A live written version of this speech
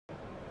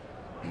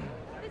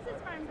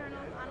Aaron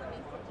Bernals on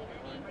Elisa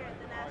Janini here at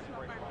the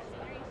National Farm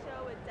Machinery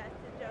Show with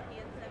Dustin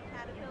Johansson of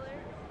Caterpillar.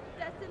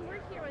 Dustin,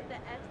 we're here with the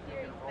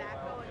F-Series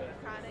Backhoe and new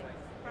products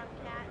from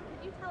CAT.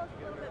 Could you tell us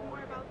a little bit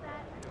more about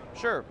that?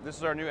 Sure. This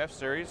is our new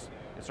F-Series.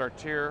 It's our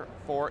Tier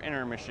 4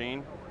 interim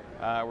machine.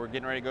 We're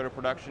getting ready to go to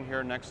production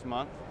here next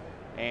month,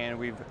 and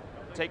we've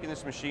taken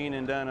this machine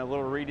and done a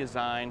little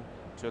redesign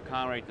to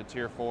accommodate the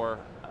Tier 4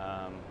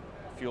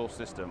 fuel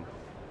system.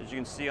 As you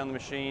can see on the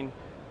machine,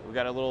 we've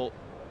got a little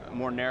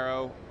more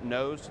narrow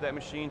nose to that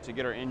machine to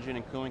get our engine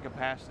and cooling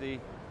capacity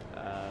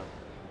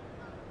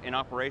in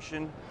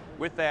operation.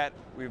 With that,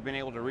 we've been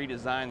able to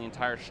redesign the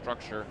entire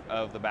structure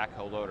of the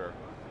backhoe loader.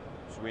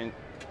 So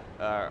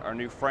our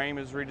new frame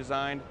is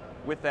redesigned.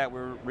 With that, we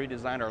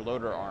redesigned our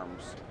loader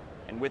arms.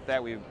 And with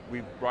that, we've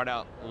brought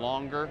out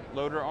longer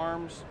loader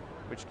arms,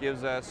 which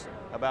gives us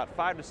about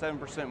 5 to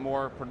 7%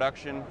 more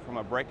production from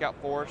a breakout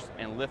force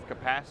and lift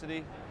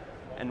capacity.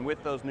 And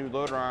with those new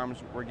loader arms,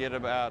 we get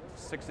about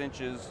 6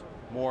 inches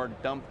more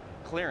dump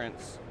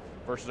clearance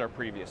versus our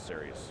previous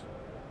series.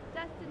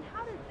 Dustin,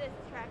 how does this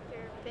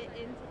tractor fit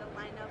into the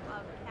lineup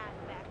of CAT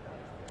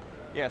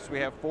backhoes? Yes, we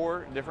have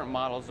 4 different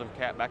models of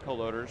CAT backhoe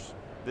loaders.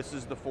 This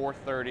is the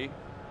 430.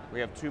 We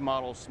have 2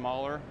 models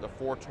smaller, the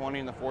 420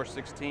 and the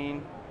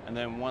 416, and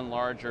then one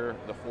larger,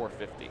 the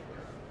 450.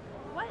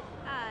 What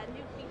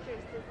new features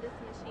does this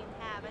machine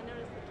have? I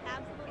noticed the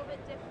cab's a little bit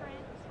different.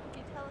 Could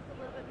you tell us a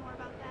little bit more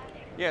about that?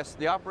 Yes,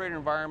 the operator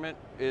environment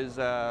is,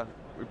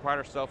 we pride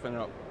ourselves in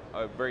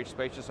a very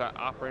spacious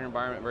operating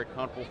environment, very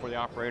comfortable for the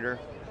operator.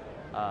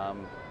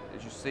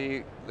 As you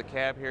see the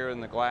cab here in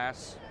the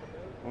glass,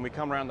 when we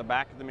come around the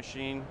back of the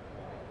machine,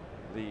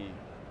 we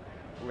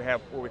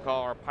have what we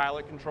call our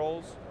pilot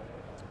controls.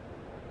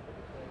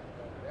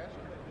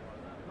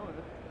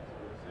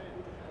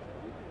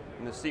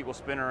 And the seat will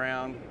spin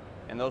around,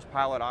 and those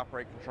pilot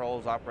operate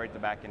controls operate the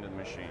back end of the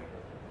machine.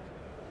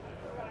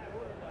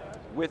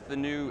 With the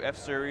new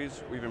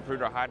F-Series, we've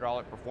improved our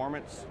hydraulic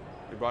performance.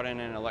 We brought in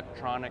an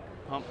electronic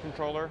pump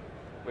controller,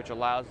 which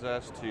allows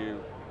us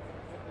to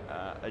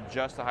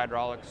adjust the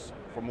hydraulics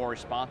for more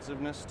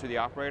responsiveness to the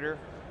operator,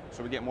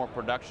 so we get more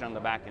production on the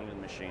back end of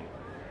the machine.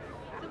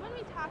 So when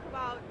we talk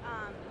about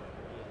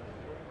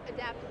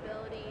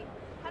adaptability,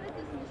 how does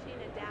this machine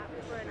adapt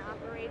for an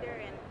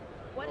operator, and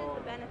what is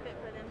the benefit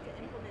for them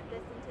to implement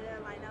this into their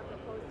lineup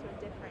opposed to a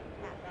different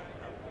CAT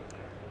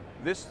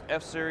backhoe? This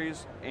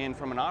F-Series, and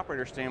from an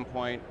operator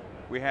standpoint,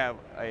 we have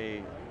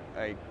a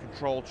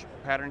control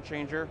pattern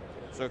changer.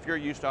 So if you're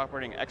used to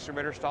operating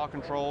excavator style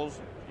controls,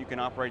 you can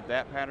operate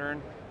that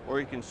pattern, or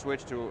you can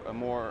switch to a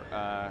more,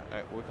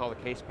 what we call the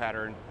case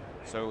pattern,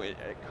 so it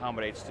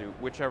accommodates to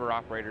whichever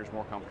operator is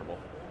more comfortable.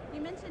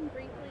 You mentioned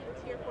briefly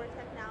the Tier 4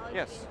 technology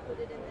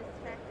included in this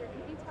tractor.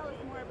 Could you tell us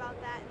more about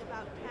that and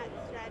about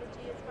CAT's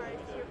strategy as far as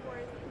Tier 4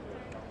 is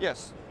concerned?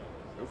 Yes.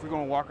 If we're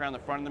going to walk around the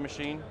front of the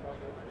machine,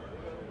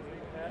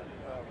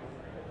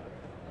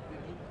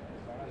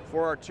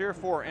 for our Tier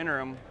 4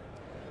 interim,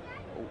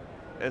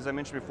 as I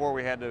mentioned before,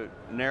 we had to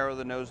narrow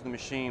the nose of the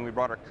machine. We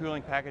brought our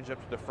cooling package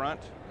up to the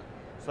front,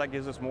 so that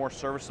gives us more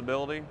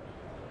serviceability.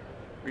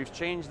 We've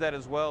changed that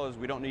as well, as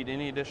we don't need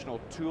any additional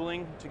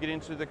tooling to get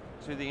into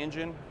the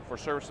engine for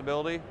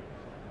serviceability.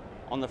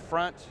 On the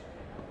front,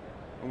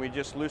 when we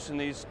just loosen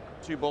these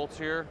 2 bolts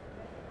here,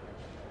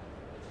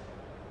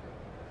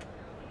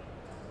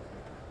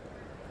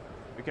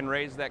 we can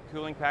raise that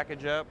cooling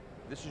package up.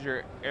 This is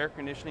your air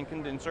conditioning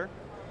condenser.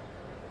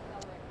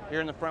 Here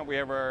in the front, we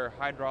have our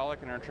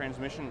hydraulic and our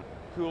transmission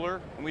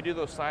cooler, and we do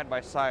those side by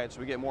side so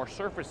we get more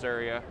surface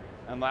area,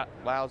 and that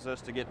allows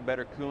us to get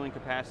better cooling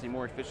capacity,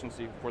 more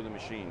efficiency for the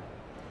machine.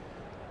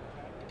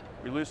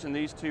 We loosen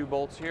these 2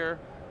 bolts here.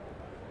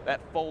 That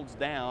folds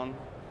down,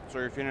 so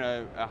if you're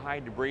in a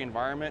high debris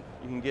environment,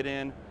 you can get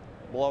in,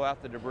 blow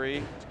out the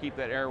debris to keep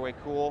that airway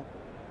cool,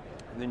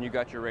 and then you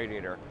got your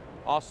radiator.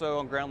 Also,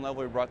 on ground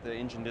level, we brought the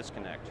engine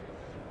disconnect.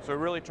 So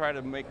we really try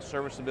to make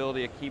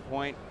serviceability a key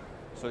point,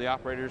 so the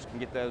operators can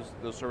get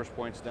those service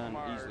points done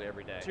easily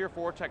every day. Tier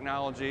 4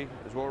 technology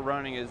is what we're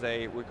running is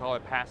we call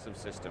it passive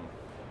system.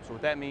 So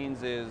what that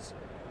means is,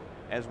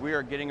 as we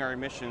are getting our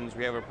emissions,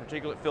 we have a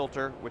particulate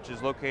filter, which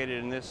is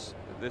located in this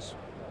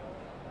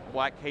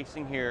black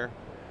casing here,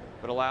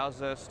 but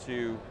allows us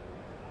to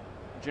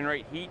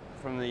generate heat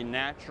from the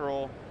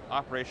natural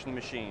operation of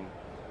the machine.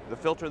 The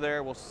filter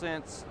there will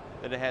sense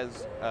that it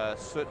has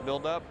soot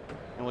buildup,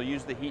 and we'll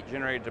use the heat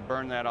generated to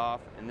burn that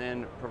off and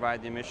then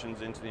provide the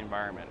emissions into the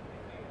environment.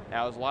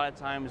 Now, as a lot of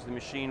times the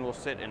machine will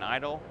sit in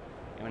idle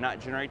and will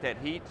not generate that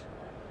heat,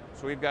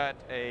 so we've got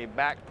a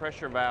back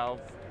pressure valve.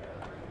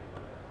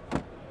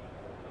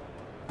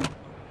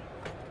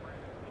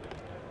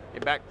 A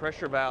back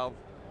pressure valve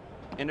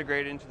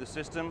integrated into the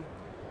system,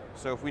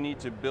 so if we need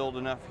to build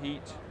enough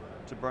heat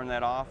to burn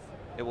that off,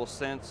 it will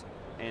sense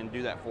and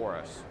do that for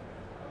us.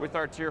 With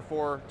our Tier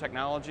 4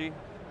 technology,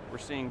 we're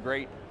seeing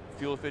great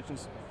fuel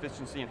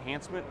efficiency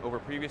enhancement over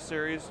previous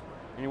series,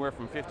 anywhere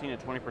from 15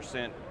 to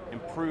 20%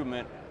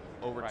 improvement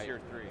over Tier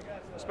 3.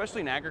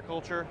 Especially in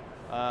agriculture,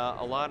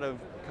 a lot of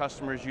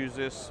customers use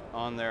this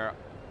on their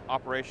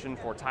operation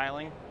for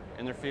tiling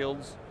in their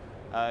fields.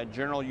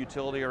 General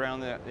utility around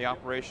the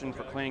operation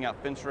for cleaning out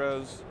fence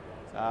rows.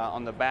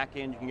 On the back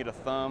end, you can get a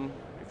thumb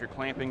if you're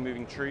clamping,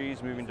 moving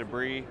trees, moving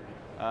debris,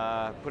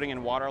 putting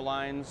in water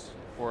lines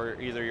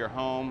for either your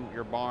home,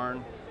 your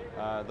barn,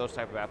 those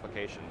type of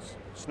applications.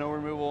 Snow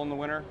removal in the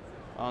winter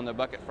on the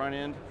bucket front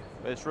end,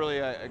 but it's really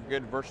a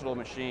good versatile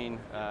machine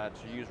to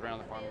use around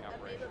the farming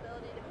operation.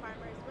 Availability to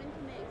farmers, when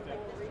can they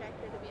expect this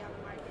tractor to be on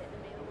the market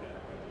and available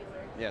from the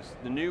dealer? Yes,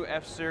 the new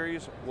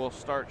F-Series will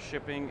start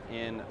shipping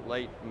in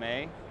late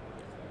May,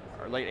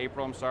 or late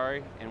April, I'm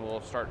sorry, and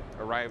will start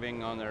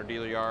arriving on their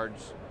dealer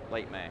yards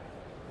late May.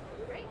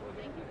 Great, well,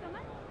 thank you so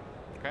much.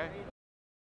 Okay.